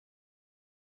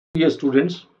Dear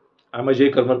students, I am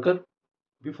Ajay Karmarkar.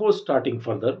 Before starting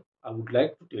further, I would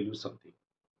like to tell you something.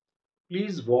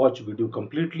 Please watch video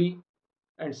completely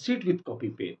and sit with copy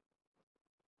pen.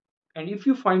 And if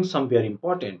you find somewhere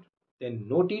important, then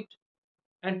note it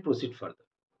and proceed further.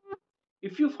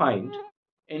 If you find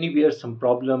anywhere some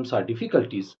problems or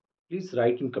difficulties, please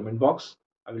write in comment box.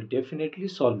 I will definitely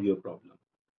solve your problem.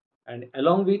 And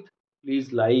along with,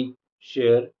 please like,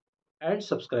 share and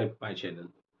subscribe my channel.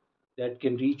 That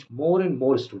can reach more and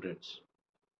more students.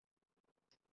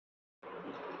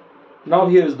 Now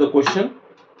here is the question.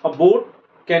 A boat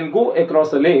can go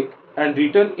across a lake and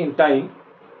return in time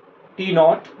t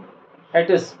naught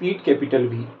at a speed capital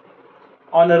V.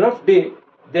 On a rough day,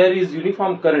 there is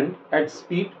uniform current at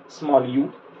speed small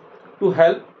u to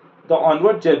help the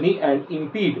onward journey and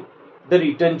impede the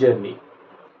return journey.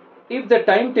 If the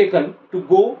time taken to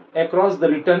go across the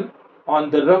return on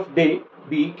the rough day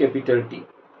be capital T,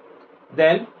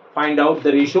 then find out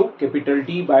the ratio capital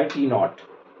T by T naught.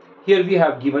 Here we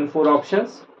have given four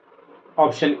options.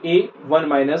 Option A 1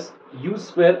 minus u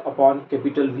square upon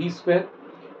capital V square.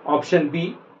 Option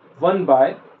B 1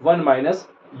 by 1 minus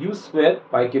u square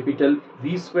by capital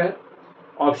V square.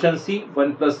 Option C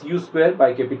 1 plus u square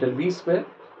by capital V square.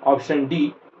 Option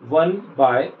D 1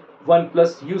 by 1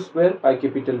 plus u square by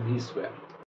capital V square.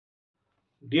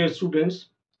 Dear students,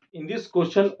 in this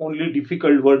question only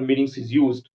difficult word meanings is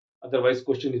used. Otherwise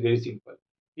question is very simple.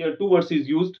 Here two words is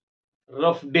used.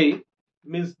 Rough day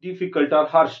means difficult or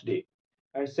harsh day.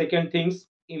 And second things,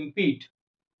 impede.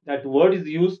 That word is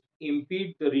used,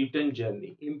 impede the return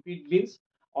journey. Impede means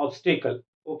obstacle.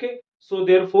 Okay. So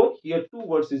therefore here two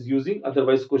words is using.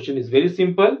 Otherwise question is very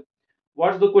simple.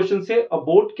 What's the question say? A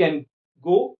boat can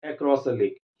go across a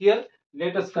lake. Here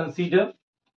let us consider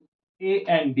A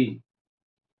and B.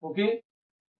 Okay.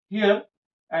 Here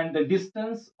and the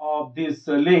distance of this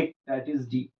lake, that is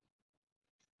D,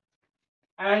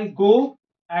 and go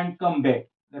and come back,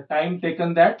 the time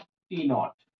taken, that t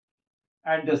naught,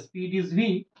 and the speed is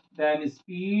v, then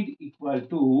speed equal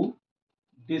to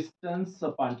distance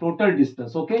upon total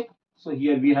distance. Okay, so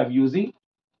here we have using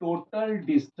total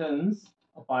distance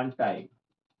upon time.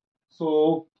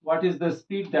 So what is the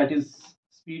speed? That is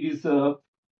speed is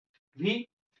v,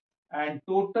 and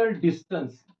total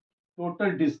distance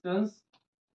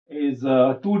is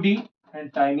 2d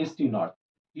and time is t naught.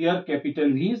 Here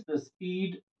capital V is the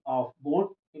speed of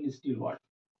boat in still water.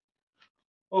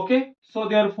 Okay, so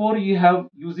therefore you have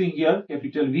using here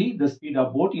capital V, the speed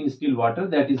of boat in still water,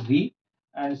 that is V,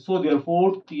 and so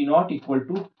therefore t naught equal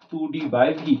to 2d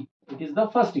by V. It is the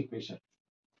first equation.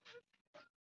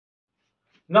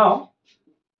 Now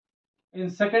in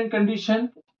second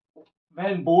condition,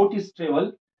 when boat is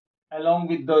travel along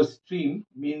with the stream,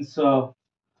 means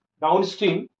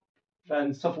downstream,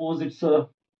 then suppose its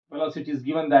velocity is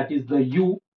given, that is the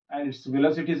u, and its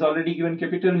velocity is already given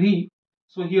capital V.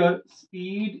 So here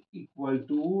speed equal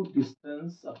to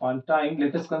distance upon time.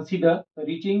 Let us consider the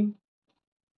reaching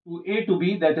to A to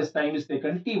B, that is time is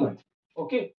taken t1.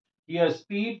 Okay, here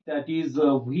speed, that is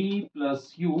V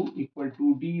plus u equal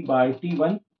to d by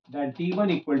t1, then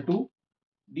t1 equal to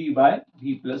d by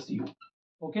v plus u.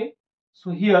 Okay, so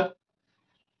here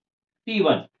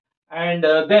t1, and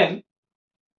then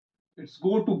it's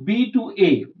go to B to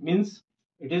A, means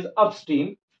it is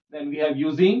upstream. Then we have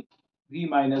using V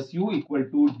minus U equal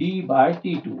to D by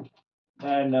T2.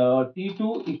 Then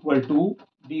T2 equal to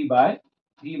D by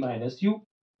V minus U.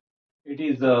 It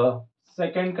is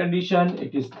second condition.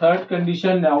 It is third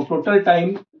condition. Now total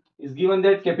time is given,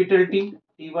 that capital T,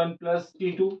 T1 plus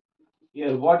T2.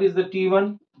 Here what is the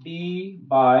T1? D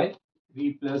by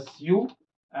V plus U.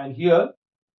 And here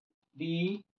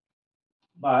D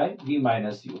by V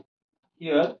minus U.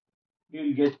 Here we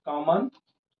will get common,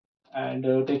 and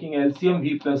taking LCM,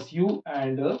 V plus U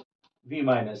and V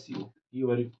minus U.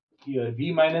 Here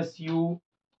V minus U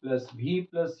plus V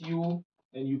plus U.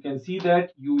 Then you can see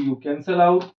that U cancel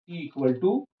out. T equal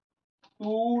to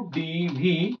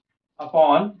 2dV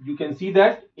upon, you can see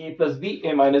that A plus B,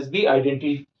 A minus B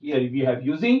identity here we have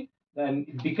using. Then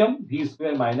it become V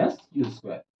square minus U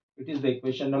square. It is the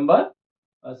equation number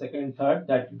second, third,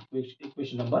 that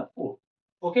equation number 4.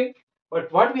 Okay. But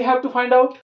what we have to find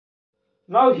out?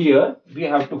 Now here we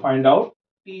have to find out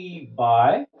T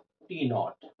by T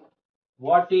naught.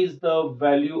 What is the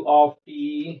value of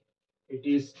T? It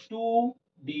is 2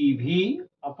 dV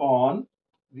upon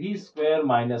V square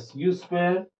minus U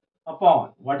square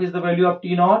upon, what is the value of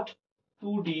T naught?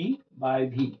 2D by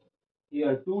V.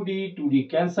 Here 2D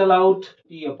cancel out,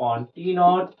 T upon T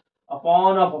naught,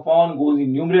 upon goes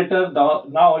in numerator.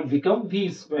 Now it becomes V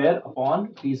square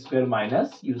upon V square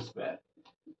minus U square.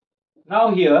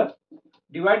 Now here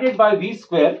divided by v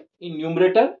square in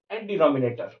numerator and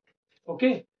denominator.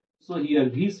 Okay, so here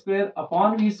v square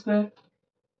upon v square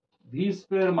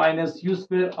minus u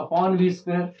square upon v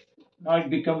square. Now it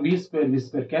become v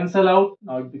square cancel out.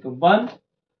 Now it become 1.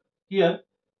 Here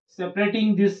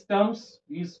separating these terms,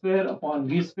 v square upon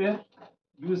v square,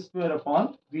 u square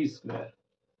upon v square.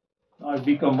 Now it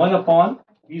become 1 upon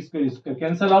v square, u square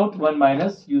cancel out, 1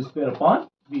 minus u square upon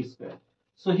v square.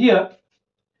 So here,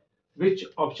 which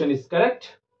option is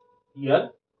correct? Here,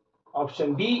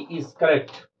 option B is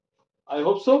correct. I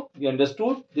hope so. We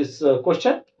understood this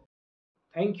question.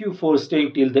 Thank you for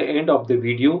staying till the end of the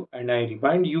video, and I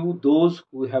remind you, those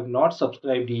who have not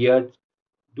subscribed yet,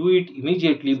 do it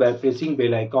immediately by pressing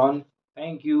bell icon.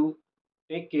 Thank you.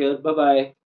 Take care. Bye bye.